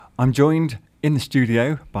I'm joined in the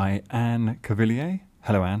studio by Anne Cuvillier.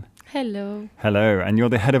 Hello, Anne. Hello. Hello, and you're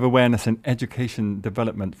the Head of Awareness and Education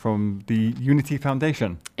Development from the Unity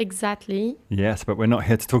Foundation. Exactly. Yes, but we're not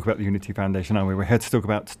here to talk about the Unity Foundation, are we? We're here to talk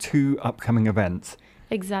about 2 upcoming events.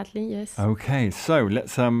 Exactly, yes. Okay, so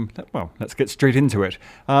let's get straight into it.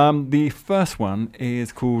 The first one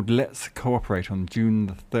is called Let's Cooperate on June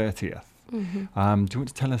the 30th. Mm-hmm. Do you want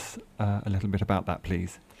to tell us a little bit about that,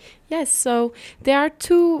 please? Yes, so there are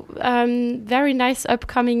 2 very nice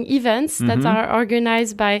upcoming events that are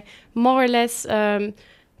organized by more or less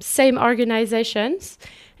same organizations,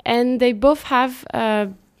 and they both have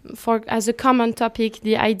as a common topic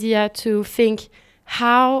the idea to think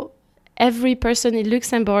how every person in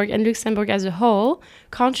Luxembourg and Luxembourg as a whole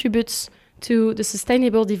contributes to the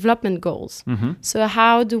Sustainable Development Goals. Mm-hmm. So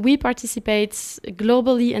how do we participate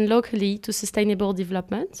globally and locally to sustainable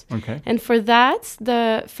development? Okay. And for that,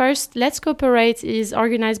 the first Let's Cooperate is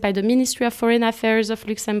organized by the Ministry of Foreign Affairs of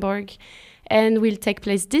Luxembourg and will take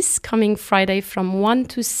place this coming Friday from 1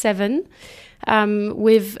 to 7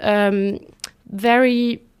 with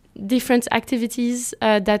very different activities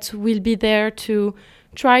that will be there to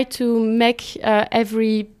try to make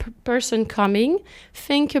every person coming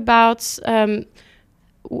think about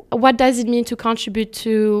what does it mean to contribute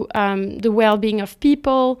to the well-being of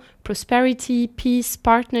people, prosperity, peace,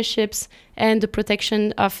 partnerships, and the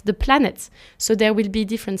protection of the planet. So there will be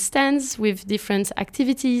different stands with different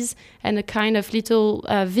activities and a kind of little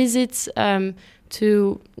visit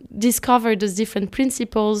to discover those different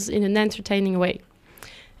principles in an entertaining way.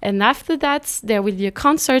 And after that, there will be a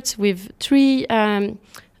concert with 3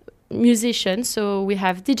 musicians. So we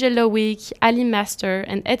have DJ Lowick, Ali Master,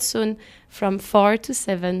 and Edson from 4 to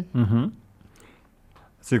 7. Mm-hmm.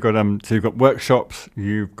 So you've got workshops,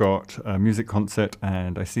 you've got a music concert,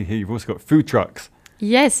 and I see here you've also got food trucks.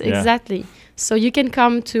 Yes, exactly. So you can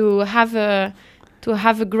come to have a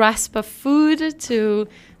grasp of food, to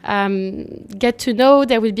get to know.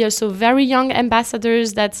 There will be also very young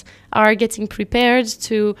ambassadors that are getting prepared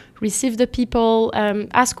to receive the people,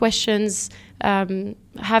 ask questions,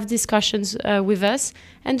 have discussions with us,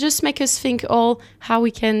 and just make us think all how we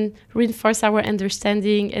can reinforce our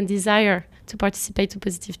understanding and desire to participate to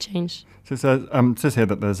positive change. So it says here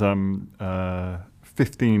that there's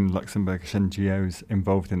 15 Luxembourgish NGOs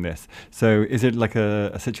involved in this. So is it like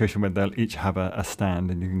a situation where they'll each have a stand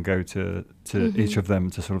and you can go to each of them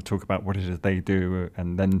to sort of talk about what it is they do,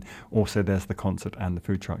 and then also there's the concert and the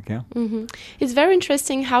food truck, yeah? Mm-hmm. It's very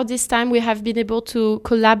interesting how this time we have been able to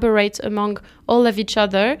collaborate among all of each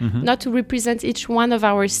other, not to represent each one of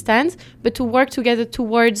our stands, but to work together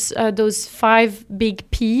towards those 5 big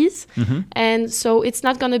Ps. And so it's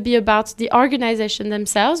not going to be about the organization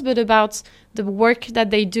themselves, but about the work that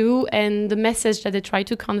they do and the message that they try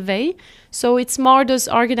to convey. So it's more those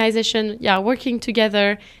organizations, working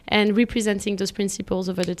together and representing those principles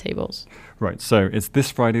over the tables. Right, so it's this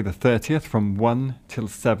Friday the 30th from 1 till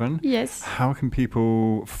 7. Yes. How can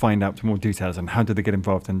people find out more details, and how do they get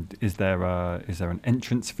involved? And is there an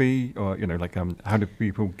entrance fee, or how do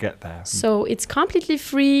people get there? So it's completely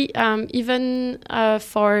free, even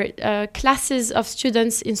for classes of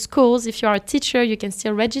students in schools. If you are a teacher, you can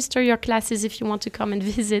still register your classes if you want to come and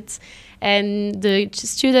visit. And the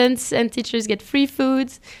students and teachers get free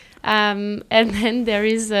food. And then there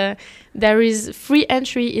is free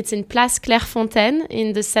entry. It's in Place Clairefontaine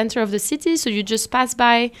in the center of the city. So you just pass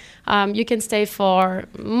by. You can stay for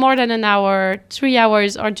more than an hour, 3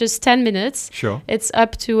 hours, or just 10 minutes. Sure. It's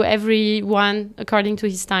up to everyone according to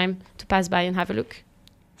his time to pass by and have a look.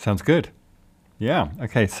 Sounds good. Yeah.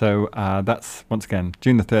 Okay. So that's, once again,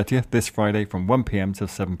 June the 30th, this Friday from 1 p.m. till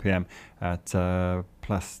 7 p.m. at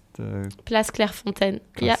Place Clairefontaine.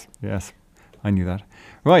 Yeah. Yes. I knew that.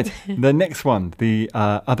 Right. The next one, the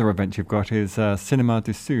other event you've got is Cinema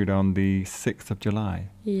du Sud on the 6th of July.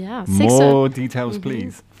 Yeah. More details,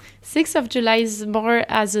 please. 6th of July is more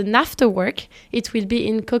as an after work. It will be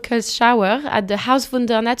in Coquel's Shower at the Haus von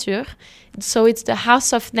der Natur. So it's the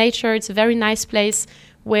House of Nature. It's a very nice place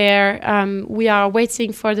where we are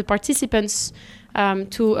waiting for the participants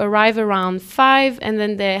to arrive around 5, and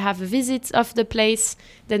then they have a visit of the place.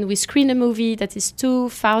 Then we screen a movie that is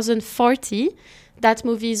 2040. That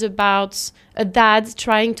movie is about a dad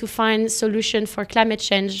trying to find a solution for climate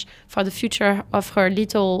change for the future of her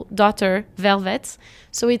little daughter, Velvet.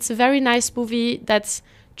 So it's a very nice movie that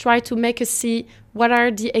tries to make us see what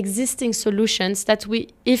are the existing solutions that we,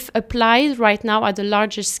 if applied right now at the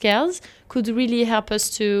larger scales, could really help us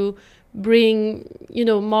to bring,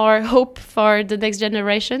 more hope for the next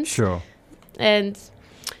generations. Sure. And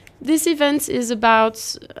this event is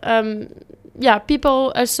about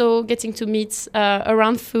people also getting to meet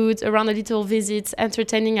around food, around a little visits,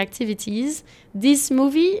 entertaining activities, this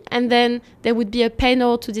movie, and then there would be a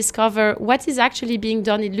panel to discover what is actually being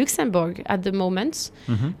done in Luxembourg at the moment,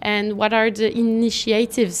 and what are the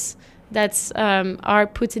initiatives that are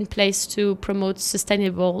put in place to promote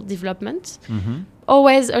sustainable development.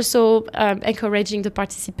 Always also encouraging the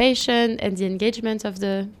participation and the engagement of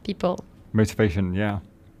the people. Motivation, yeah.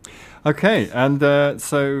 Okay, and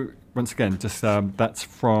so once again, just that's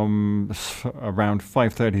from around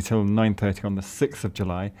 5:30 till 9:30 on the 6th of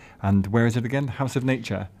July. And where is it again? House of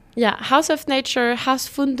Nature? Yeah, House of Nature, Haus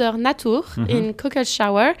von der Natur in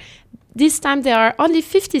Kuckelschauer. This time there are only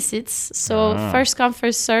 50 seats, so first come,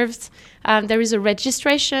 first served. There is a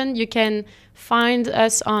registration. You can find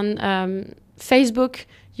us on Facebook.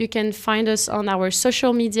 You can find us on our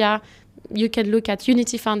social media. You can look at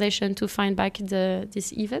Unity Foundation to find back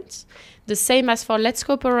this event. The same as for Let's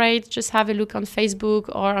Cooperate. Just have a look on Facebook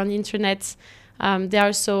or on internet. There are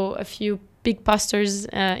also a few big posters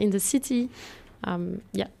in the city.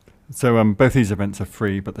 So both these events are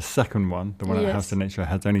free, but the second one, the one at Yes. House of Nature,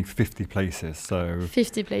 has only 50 places. So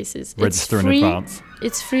 50 places. register It's in free. advance.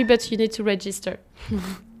 It's free, but you need to register.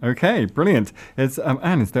 Okay, brilliant.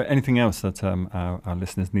 Anne, is there anything else that our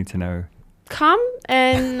listeners need to know? Come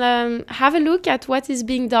and have a look at what is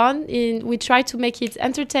being done. We try to make it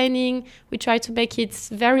entertaining. We try to make it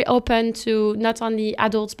very open to not only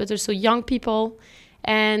adults, but also young people.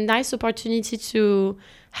 And nice opportunity to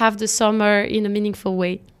have the summer in a meaningful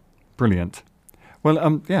way. Brilliant.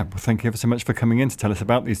 Well, thank you ever so much for coming in to tell us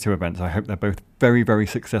about these two events. I hope they're both very, very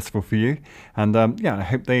successful for you. And I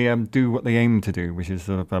hope they do what they aim to do, which is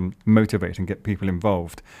sort of motivate and get people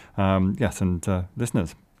involved.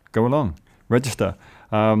 Listeners, go along, register.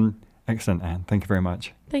 Excellent, Anne. Thank you very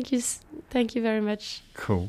much. Thank you. Thank you very much. Cool.